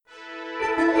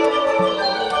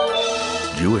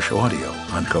Jewish audio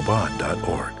on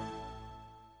Chabad.org.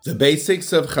 The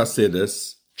Basics of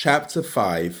Chassidus, Chapter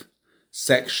 5,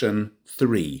 Section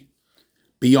 3,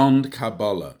 Beyond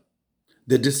Kabbalah,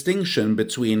 the distinction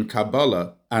between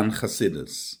Kabbalah and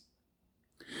Chassidus.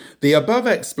 The above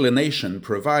explanation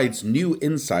provides new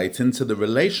insight into the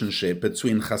relationship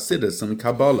between Chassidus and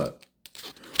Kabbalah.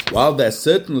 While there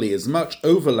certainly is much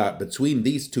overlap between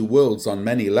these two worlds on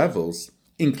many levels,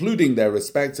 including their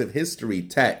respective history,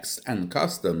 text, and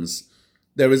customs,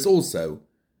 there is also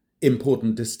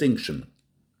important distinction.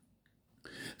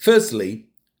 Firstly,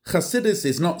 Chassidus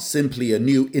is not simply a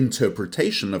new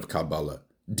interpretation of Kabbalah,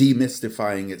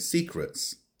 demystifying its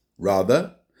secrets.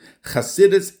 Rather,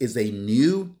 Chassidus is a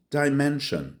new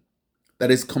dimension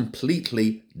that is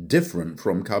completely different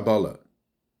from Kabbalah.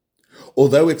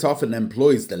 Although it often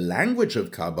employs the language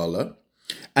of Kabbalah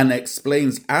and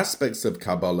explains aspects of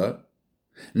Kabbalah,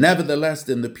 nevertheless,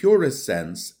 in the purest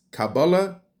sense,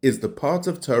 Kabbalah is the part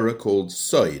of Torah called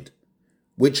Soid,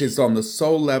 which is on the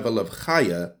soul level of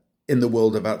Chaya in the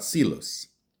world of Atzilus,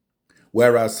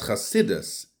 whereas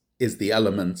Chassidus is the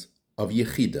element of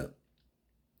Yechida.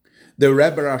 The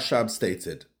Rebbe Rashab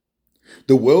stated,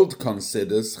 "The world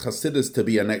considers Chassidus to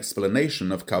be an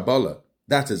explanation of Kabbalah.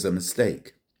 That is a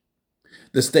mistake."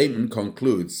 The statement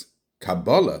concludes,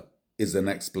 Kabbalah is an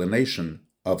explanation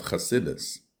of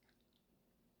Chassidus.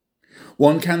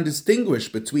 One can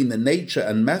distinguish between the nature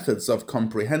and methods of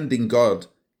comprehending God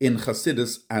in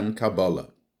Chassidus and Kabbalah.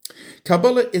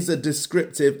 Kabbalah is a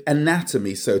descriptive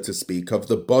anatomy, so to speak, of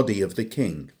the body of the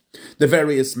king, the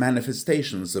various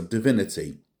manifestations of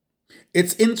divinity.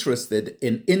 It's interested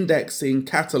in indexing,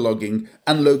 cataloging,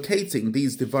 and locating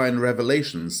these divine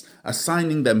revelations,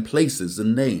 assigning them places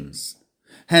and names.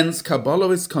 Hence, Kabbalah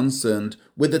is concerned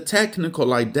with the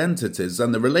technical identities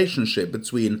and the relationship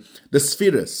between the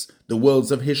spheres, the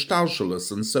worlds of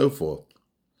Hishtalshelus, and so forth.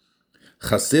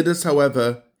 Chassidus,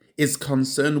 however, is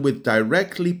concerned with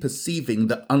directly perceiving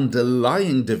the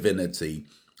underlying divinity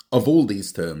of all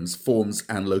these terms, forms,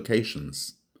 and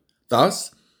locations.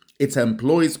 Thus, it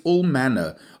employs all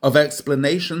manner of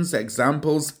explanations,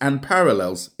 examples, and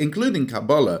parallels, including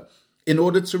Kabbalah, in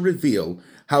order to reveal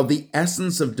how the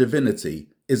essence of divinity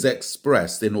is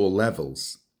expressed in all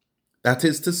levels. That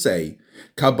is to say,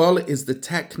 Kabbalah is the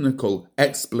technical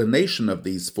explanation of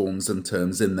these forms and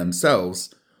terms in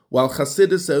themselves, while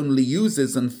Chassidus only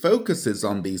uses and focuses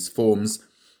on these forms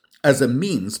as a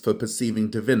means for perceiving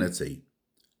divinity.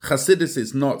 Chassidus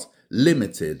is not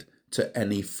limited to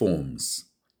any forms.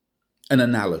 An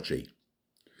analogy.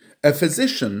 A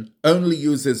physician only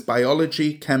uses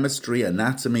biology, chemistry,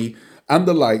 anatomy, and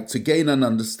the like to gain an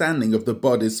understanding of the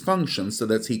body's function so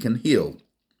that he can heal.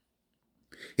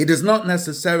 He does not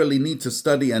necessarily need to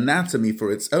study anatomy for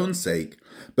its own sake,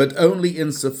 but only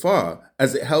insofar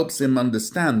as it helps him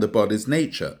understand the body's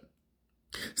nature.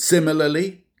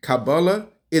 Similarly, Kabbalah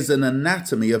is an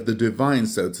anatomy of the divine,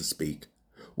 so to speak,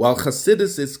 while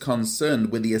Chassidus is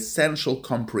concerned with the essential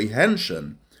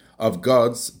comprehension of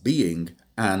God's being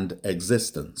and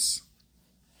existence.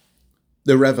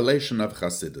 The revelation of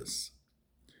Chassidus.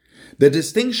 The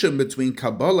distinction between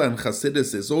Kabbalah and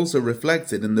Chassidus is also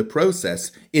reflected in the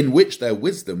process in which their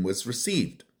wisdom was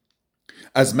received.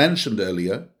 As mentioned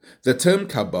earlier, the term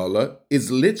Kabbalah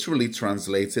is literally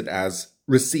translated as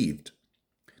received.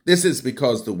 This is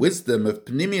because the wisdom of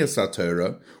Pnimius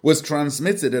HaTorah was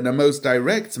transmitted in a most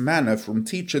direct manner from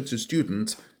teacher to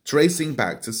student, tracing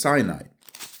back to Sinai.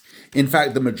 In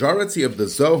fact, the majority of the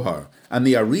Zohar and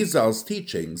the Arizal's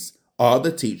teachings are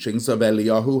the teachings of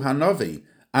Eliyahu Hanavi,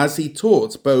 as he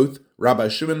taught both Rabbi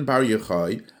Shimon Bar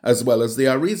Yochai as well as the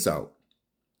Arizal.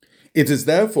 It is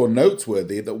therefore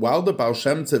noteworthy that while the Baal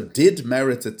Shem Tov did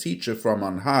merit a teacher from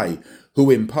on high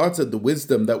who imparted the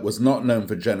wisdom that was not known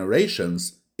for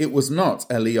generations, it was not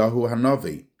Eliyahu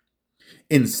Hanavi.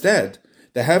 Instead,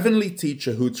 the heavenly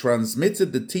teacher who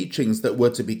transmitted the teachings that were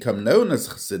to become known as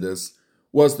Chassidus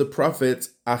was the prophet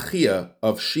Achia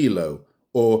of Shiloh,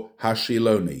 or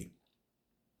Hashiloni.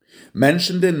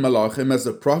 Mentioned in Malachim as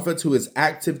a prophet who is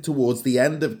active towards the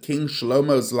end of King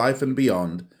Shlomo's life and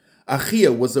beyond,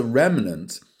 Achia was a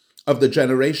remnant of the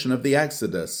generation of the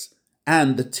Exodus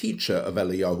and the teacher of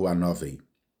Eliyahu Hanavi.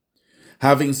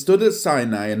 Having stood at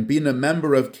Sinai and been a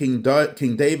member of King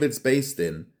David's Beis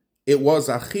Din, it was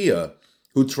Achia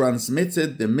who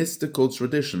transmitted the mystical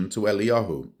tradition to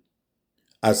Eliyahu.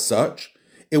 As such,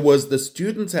 it was the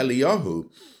student Eliyahu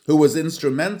who was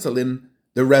instrumental in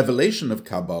the revelation of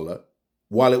Kabbalah,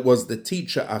 while it was the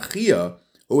teacher Achia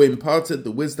who imparted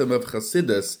the wisdom of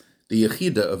Chassidus, the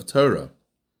Yechida of Torah.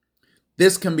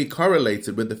 This can be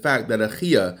correlated with the fact that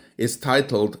Achia is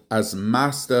titled as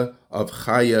Master of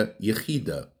Chaya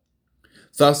Yechida.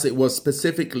 Thus, it was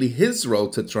specifically his role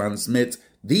to transmit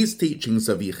these teachings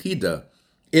of Yechida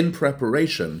in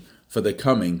preparation for the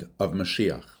coming of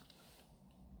Mashiach.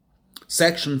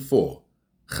 Section 4.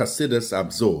 Chassidus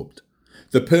absorbed.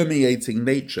 The permeating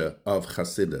nature of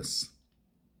Chassidus.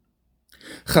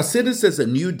 Chassidus is a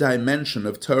new dimension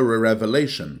of Torah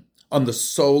revelation on the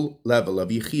soul level of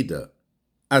Yechida.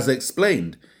 As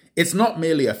explained, it's not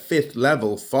merely a fifth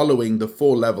level following the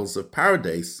 4 levels of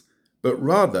Paradise, but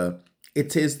rather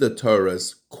it is the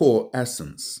Torah's core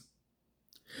essence.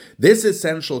 This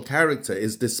essential character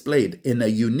is displayed in a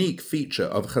unique feature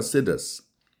of Chassidus.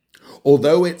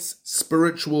 Although its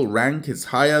spiritual rank is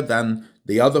higher than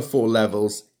the other 4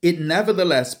 levels, it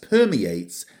nevertheless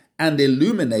permeates and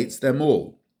illuminates them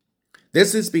all.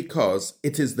 This is because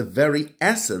it is the very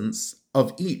essence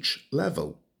of each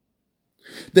level.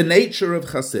 The nature of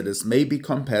Chassidus may be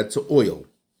compared to oil.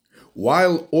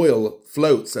 While oil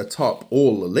floats atop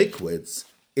all liquids,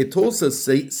 it also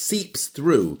seeps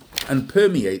through and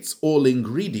permeates all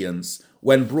ingredients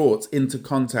when brought into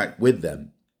contact with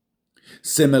them.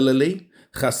 Similarly,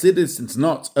 Chassidus is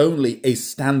not only a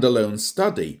standalone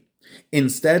study,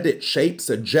 instead it shapes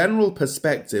a general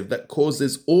perspective that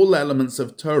causes all elements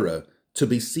of Torah to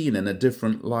be seen in a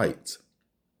different light.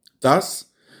 Thus,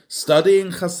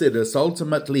 studying Chassidus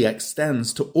ultimately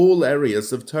extends to all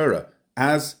areas of Torah,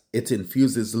 as it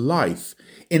infuses life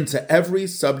into every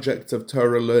subject of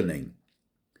Torah learning.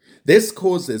 This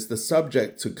causes the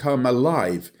subject to come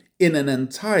alive in an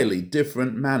entirely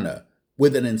different manner,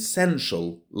 with an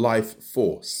essential life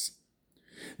force.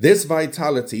 This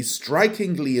vitality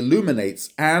strikingly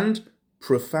illuminates and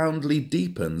profoundly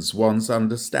deepens one's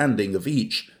understanding of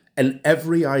each and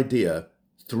every idea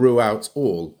throughout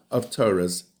all of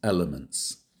Torah's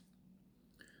elements.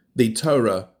 The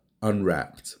Torah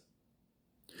unwrapped.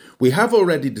 We have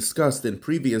already discussed in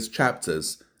previous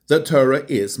chapters that Torah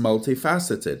is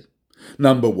multifaceted.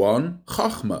 Number 1,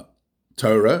 Chochmah.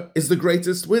 Torah is the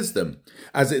greatest wisdom,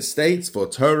 as it states, for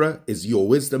Torah is your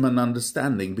wisdom and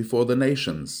understanding before the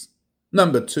nations.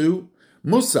 Number 2,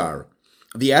 Musar.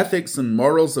 The ethics and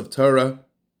morals of Torah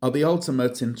are the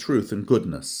ultimate in truth and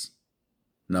goodness.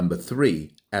 Number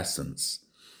 3, Essence.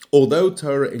 Although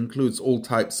Torah includes all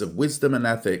types of wisdom and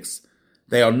ethics,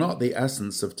 they are not the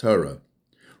essence of Torah.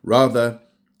 Rather,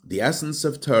 the essence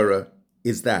of Torah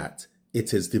is that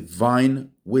it is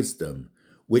divine wisdom,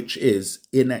 which is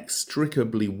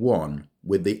inextricably one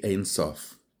with the Ein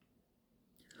Sof.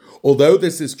 Although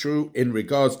this is true in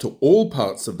regards to all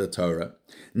parts of the Torah,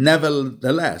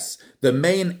 nevertheless, the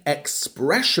main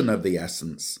expression of the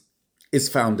essence is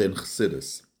found in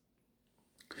Chassidus.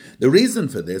 The reason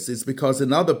for this is because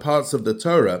in other parts of the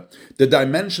Torah, the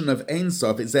dimension of Ein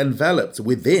Sof is enveloped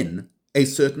within a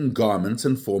certain garment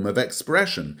and form of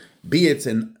expression, be it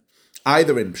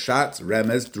either in Pshat,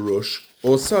 Remez, Drush,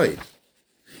 or Soid.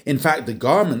 In fact, the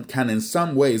garment can in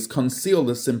some ways conceal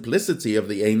the simplicity of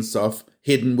the Ein Sof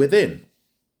hidden within.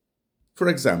 For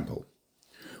example,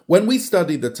 when we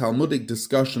study the Talmudic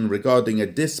discussion regarding a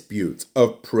dispute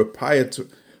of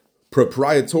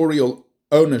proprietorial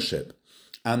ownership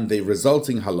and the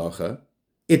resulting halacha,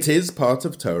 it is part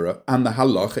of Torah and the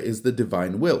halacha is the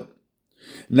divine will.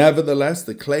 Nevertheless,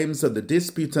 the claims of the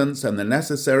disputants and the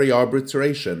necessary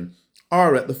arbitration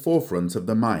are at the forefront of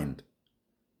the mind.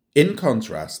 In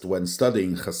contrast, when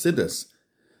studying Chassidus,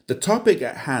 the topic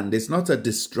at hand is not a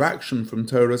distraction from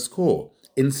Torah's core.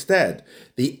 Instead,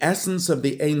 the essence of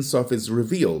the Ein Sof is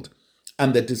revealed,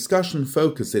 and the discussion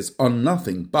focuses on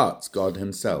nothing but God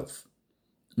himself.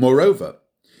 Moreover,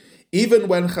 even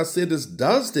when Chassidus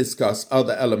does discuss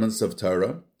other elements of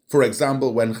Torah, for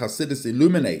example, when Chassidus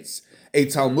illuminates a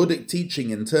Talmudic teaching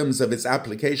in terms of its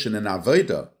application in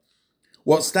Avodah,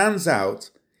 what stands out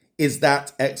is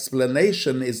that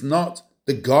explanation is not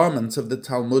the garment of the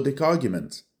Talmudic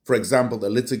argument, for example, the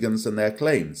litigants and their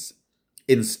claims.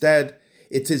 Instead,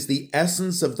 it is the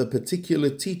essence of the particular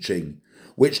teaching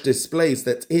which displays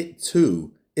that it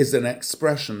too is an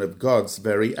expression of God's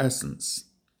very essence.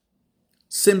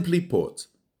 Simply put,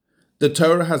 the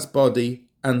Torah has body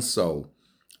and soul,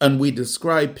 and we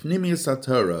describe Pnimius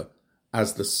HaTorah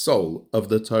as the soul of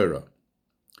the Torah.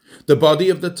 The body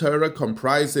of the Torah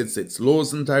comprises its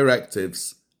laws and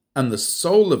directives, and the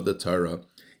soul of the Torah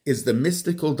is the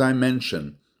mystical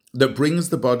dimension that brings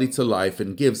the body to life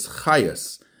and gives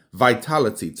chayas,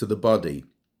 vitality to the body.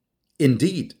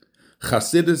 Indeed,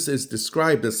 Chassidus is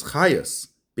described as chayas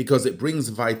because it brings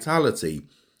vitality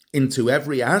into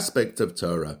every aspect of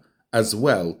Torah as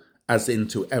well as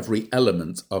into every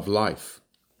element of life.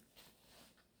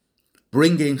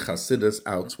 bringing Chassidus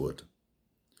outward.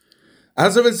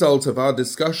 As a result of our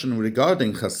discussion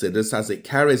regarding Chassidus as it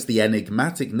carries the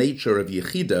enigmatic nature of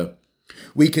Yechida,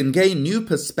 we can gain new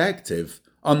perspective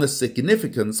on the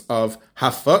significance of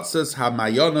Hafotzas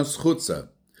HaMayonos Chutza,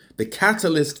 the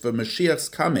catalyst for Mashiach's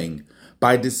coming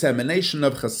by dissemination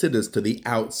of Chassidus to the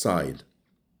outside.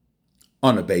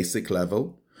 On a basic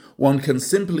level, one can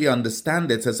simply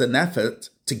understand it as an effort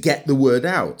to get the word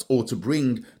out or to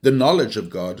bring the knowledge of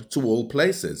God to all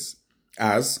places,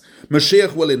 as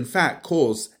Mashiach will in fact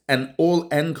cause an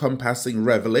all-encompassing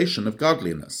revelation of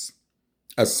godliness.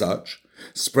 As such,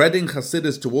 spreading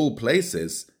Chassidus to all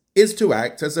places is to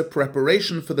act as a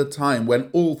preparation for the time when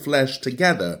all flesh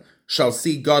together shall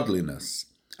see godliness,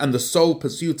 and the sole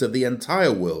pursuit of the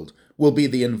entire world will be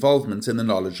the involvement in the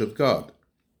knowledge of God.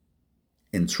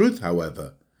 In truth,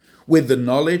 however, with the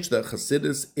knowledge that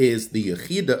Chassidus is the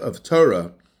Yechida of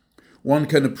Torah, one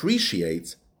can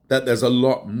appreciate that there's a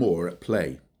lot more at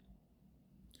play.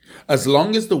 As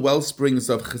long as the well springs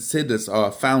of Chassidus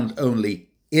are found only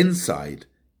inside,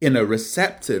 in a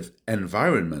receptive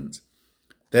environment,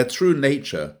 their true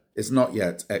nature is not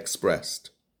yet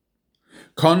expressed.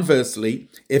 Conversely,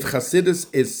 if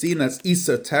Chassidus is seen as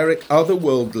esoteric,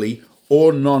 otherworldly,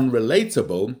 or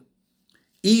non-relatable,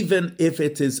 even if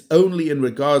it is only in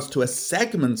regards to a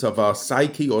segment of our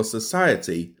psyche or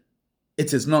society,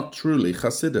 it is not truly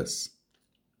Chassidus.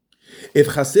 If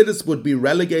Chassidus would be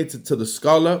relegated to the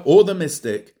scholar or the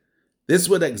mystic, this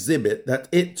would exhibit that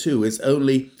it too is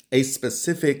only a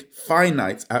specific,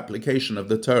 finite application of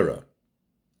the Torah.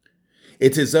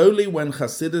 It is only when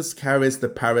Chassidus carries the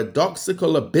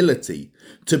paradoxical ability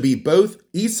to be both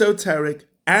esoteric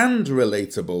and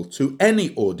relatable to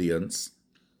any audience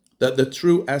that the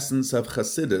true essence of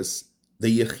Chassidus,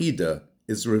 the Yechida,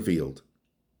 is revealed.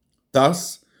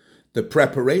 Thus, the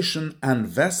preparation and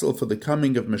vessel for the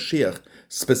coming of Mashiach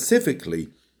specifically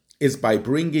is by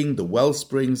bringing the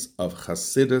wellsprings of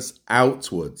Chassidus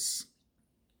outwards.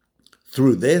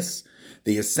 Through this,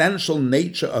 the essential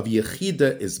nature of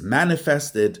Yechida is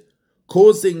manifested,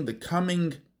 causing the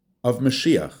coming of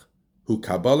Mashiach, who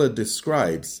Kabbalah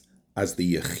describes as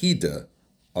the Yechida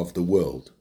of the world.